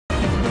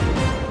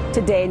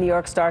Today in New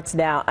York starts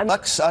now.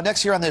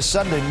 Next year on this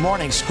Sunday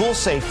morning, school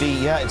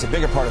safety, it's a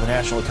bigger part of the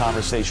national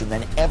conversation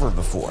than ever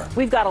before.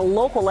 We've got a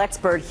local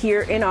expert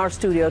here in our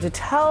studio to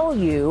tell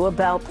you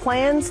about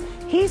plans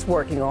he's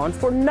working on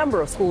for a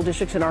number of school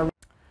districts in our region.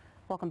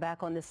 Welcome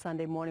back on this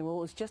Sunday morning. Well,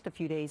 it was just a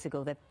few days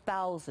ago that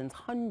thousands,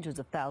 hundreds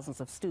of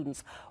thousands of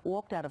students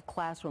walked out of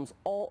classrooms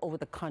all over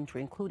the country,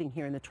 including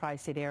here in the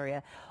tri-state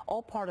area,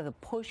 all part of the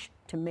push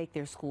to make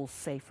their schools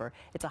safer.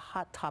 It's a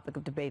hot topic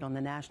of debate on the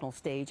national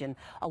stage, and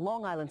a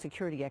Long Island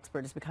security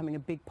expert is becoming a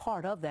big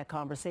part of that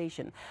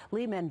conversation.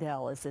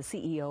 Mandel is the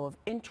CEO of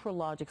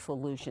IntraLogic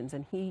Solutions,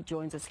 and he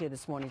joins us here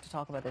this morning to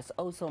talk about this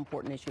so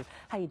important issue.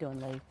 How you doing,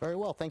 Lee? Very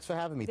well. Thanks for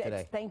having me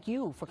today. Thank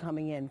you for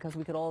coming in, because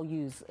we could all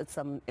use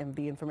some of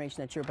the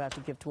information that you're about to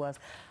give to us.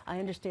 I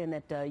understand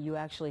that you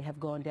actually have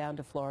gone down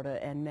to Florida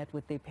and met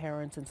with the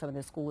parents and some of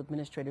the school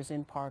administrators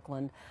in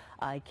Parkland.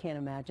 I can't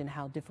imagine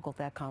how difficult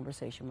that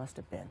conversation must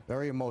have been.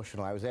 Very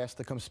emotional. I was asked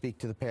to come speak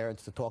to the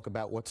parents to talk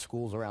about what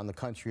schools around the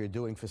country are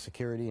doing for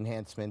security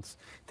enhancements,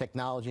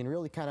 technology, and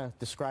really kind of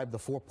describe the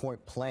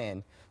four-point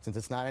plan, since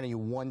it's not any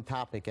one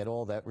topic at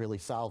all that really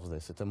solves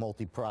this. It's a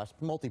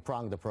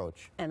multi-pronged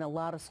approach. And a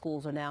lot of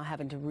schools are now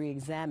having to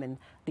re-examine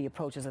the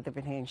approaches that they're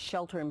taking.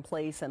 Shelter in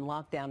place and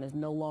lockdown is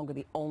no longer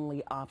the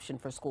only option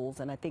for schools,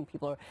 and I think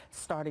people are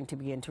starting to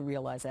begin to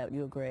realize that.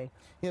 You agree? Yeah,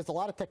 there's a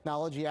lot of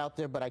technology out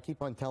there, but I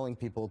keep on telling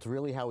people it's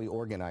really how we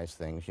organize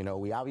things. You know,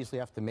 we obviously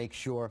have to make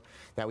sure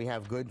that we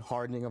have good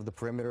hardening of the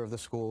perimeter of the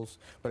schools,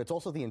 but it's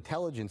also the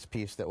intelligence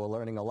piece that we're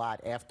learning a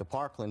lot after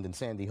Parkland and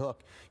Sandy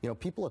Hook. You know,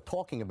 people are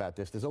talking about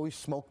this. There's always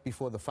smoke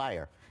before the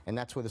fire, and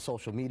that's where the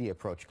social media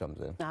approach comes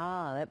in.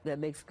 Ah, that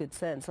makes good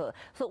sense. So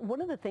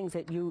one of the things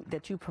that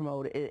you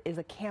promote is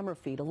a camera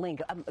feed, a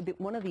link.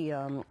 One of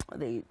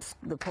the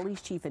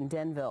police chief in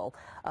Denville,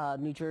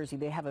 New Jersey,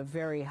 they have a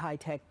very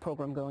high-tech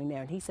program going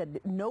there, and he said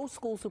that no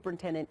school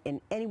superintendent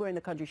anywhere in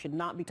the country should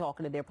not be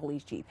talking to their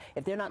police chief.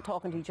 If they're not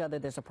talking to each other,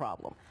 there's a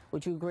problem.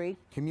 Would you agree?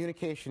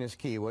 Communication is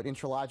key. What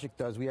IntraLogic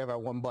does, we have our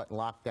one-button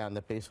lockdown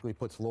that basically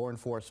puts law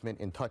enforcement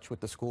in touch with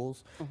the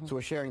schools. So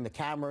we're sharing the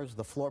cameras,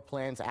 the floor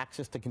plans,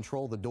 access to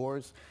control the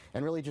doors,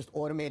 and really just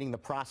automating the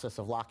process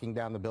of locking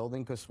down the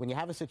building, because when you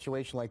have a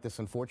situation like this,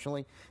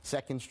 unfortunately,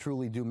 seconds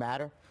truly do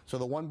matter. So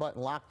the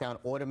one-button lockdown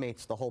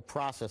automates the whole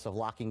process of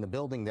locking the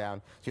building down,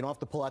 so you don't have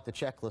to pull out the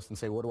checklist and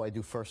say, what do I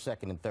do first,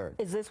 second, and third?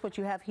 Is this what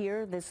you have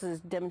here? This is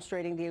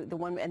demonstrating the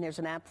one, and there's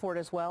an app for it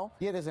as well?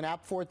 Yeah, there's an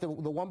app for it. The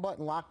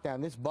one-button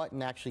lockdown, this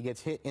button actually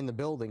gets hit in the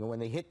building, and when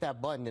they hit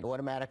that button, it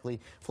automatically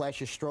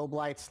flashes strobe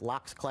lights,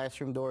 locks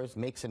classroom doors,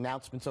 makes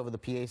announcements over the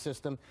PA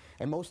system,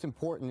 and most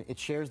important, it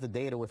shares the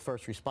data with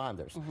first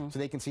responders, so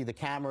they can see the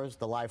cameras,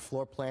 the live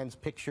floor plans,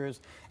 pictures,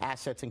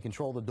 assets, and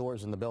control the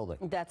doors in the building.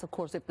 That's, of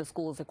course, if the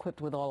school is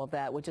equipped with all of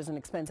that, which is an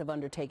expensive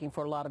undertaking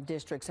for a lot of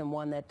districts, and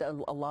one that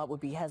a lot would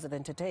be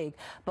hesitant to take,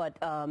 but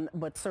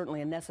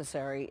certainly a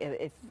necessary,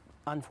 if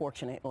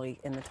unfortunately,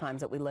 in the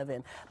times that we live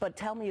in. But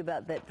tell me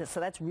about that. So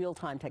that's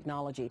real-time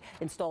technology,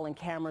 installing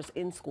cameras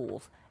in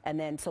schools, and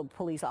then so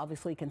police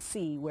obviously can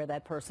see where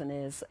that person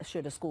is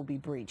should a school be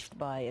breached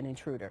by an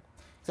intruder.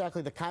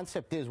 Exactly. The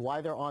concept is why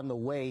they're on the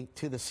way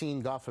to the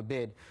scene, God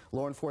forbid,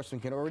 law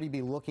enforcement can already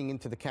be looking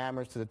into the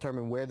cameras to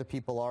determine where the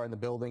people are in the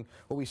building.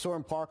 What we saw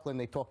in Parkland,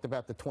 they talked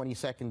about the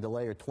 20-second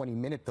delay or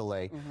 20-minute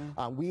delay.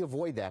 We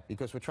avoid that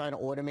because we're trying to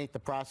automate the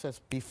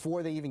process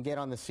before they even get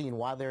on the scene.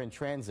 While they're in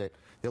transit,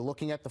 they're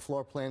looking at the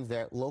floor plans,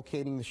 they're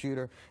locating the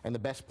shooter and the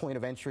best point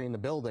of entry in the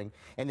building,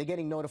 and they're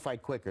getting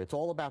notified quicker. It's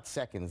all about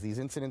seconds. These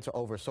incidents are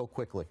over so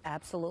quickly.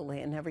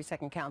 Absolutely, and every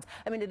second counts.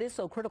 I mean, it is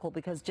so critical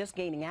because just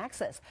gaining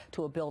access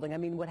to a building, I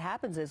mean, what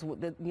happens is,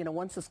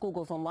 once the school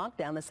goes on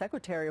lockdown, the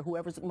secretary or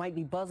whoever might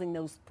be buzzing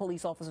those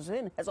police officers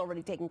in has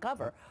already taken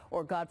cover,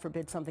 or God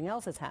forbid something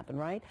else has happened,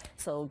 right?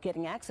 So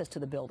getting access to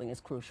the building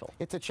is crucial.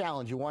 It's a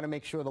challenge. You want to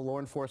make sure the law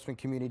enforcement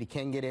community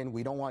can get in.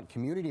 We don't want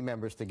community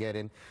members to get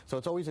in. So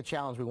it's always a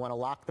challenge. We want to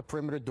lock the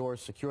perimeter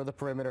doors, secure the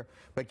perimeter,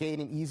 but gain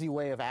an easy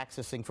way of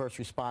accessing first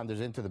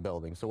responders into the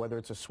building. So whether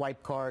it's a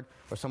swipe card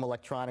or some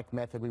electronic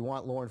method, we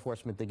want law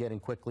enforcement to get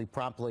in quickly,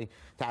 promptly,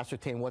 to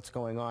ascertain what's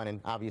going on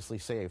and obviously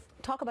save.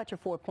 Talk about your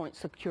four-point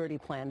security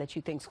plan that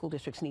you think school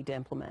districts need to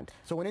implement.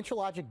 So when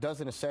IntraLogic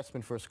does an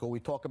assessment for a school, we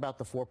talk about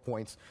the 4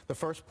 points. The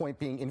first point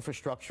being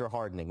infrastructure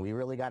hardening. We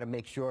really got to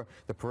make sure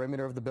the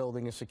perimeter of the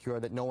building is secure,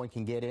 that no one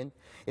can get in.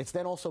 It's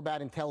then also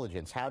about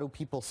intelligence. How do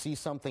people see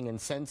something and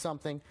send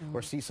something,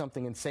 or see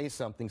something and say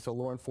something, so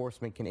law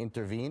enforcement can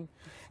intervene?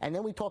 And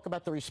then we talk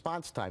about the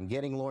response time,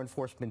 getting law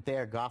enforcement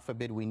there. God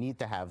forbid we need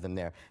to have them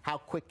there. How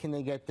quick can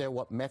they get there?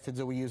 What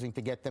methods are we using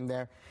to get them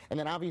there? And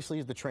then obviously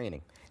is the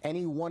training.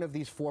 Any one of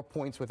these 4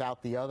 points without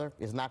without the other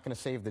is not going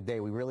to save the day.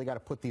 We really got to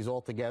put these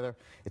all together.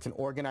 It's an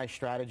organized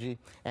strategy.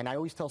 And I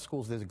always tell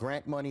schools there's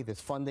grant money,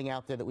 there's funding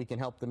out there that we can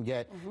help them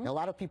get. And a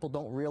lot of people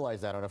don't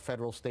realize that on a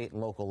federal, state,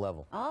 and local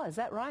level. Oh, is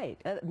that right?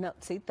 No,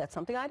 see, that's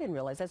something I didn't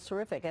realize. That's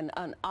terrific. And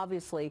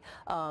obviously,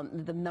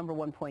 the number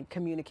one point,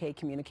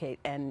 communicate,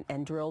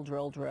 and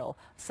drill,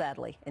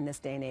 sadly, in this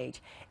day and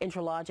age.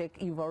 IntraLogic,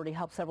 you've already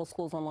helped several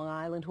schools on Long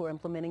Island who are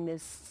implementing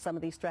some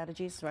of these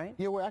strategies, right?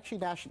 Yeah, we're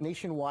actually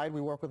nationwide.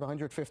 We work with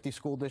 150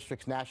 school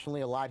districts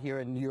nationally, a lot here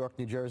in New York,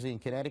 New Jersey,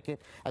 and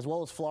Connecticut, as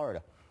well as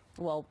Florida.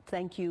 Well,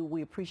 thank you.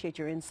 We appreciate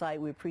your insight.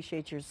 We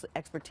appreciate your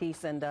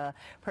expertise, and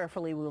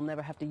prayerfully, we'll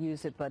never have to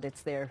use it, but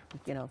it's there,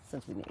 you know,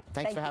 since we need it.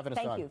 Thanks for having us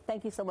on. Thank you.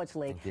 Thank you so much,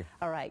 Lee. Thank you.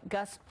 All right,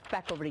 Gus,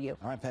 back over to you.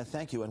 All right, Pat,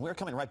 thank you. And we're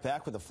coming right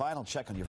back with a final check on your